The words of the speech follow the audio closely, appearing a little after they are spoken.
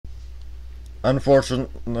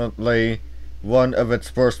Unfortunately, one of its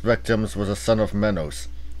first victims was a son of Minos,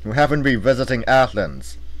 who happened to be visiting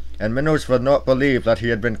Athens, and Minos would not believe that he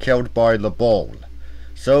had been killed by the bull.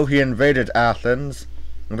 So he invaded Athens,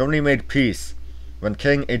 and only made peace when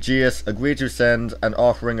King Aegeus agreed to send an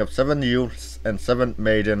offering of 7 youths and 7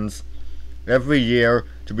 maidens every year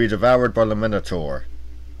to be devoured by the Minotaur,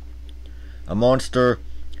 a monster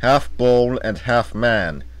half bull and half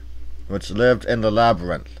man, which lived in the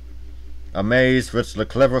labyrinth, a maze which the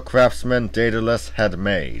clever craftsman Daedalus had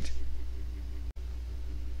made.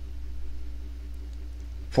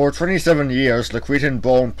 For 27 years the Cretan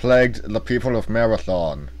bull plagued the people of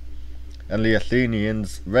Marathon, and the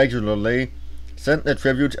Athenians regularly sent the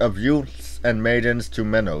tribute of youths and maidens to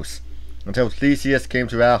Minos, until Theseus came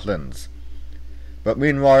to Athens. But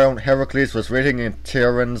meanwhile Heracles was waiting in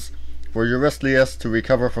Tiryns for Eurystheus to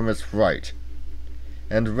recover from his fright,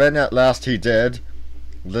 and when at last he did,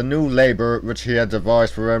 the new labour which he had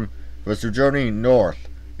devised for him was to journey north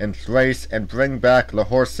in Thrace and bring back the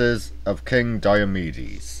horses of King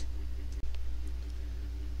Diomedes.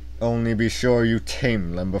 "Only be sure you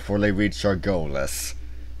tame them before they reach Argolis,"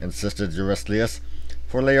 insisted Eurystheus,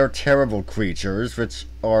 "for they are terrible creatures which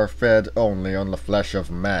are fed only on the flesh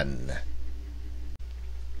of men."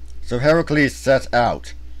 So Heracles set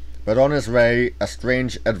out, but on his way a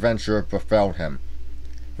strange adventure befell him,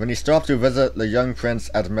 when he stopped to visit the young prince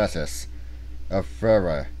Admetus of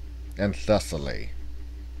Pherae in Thessaly.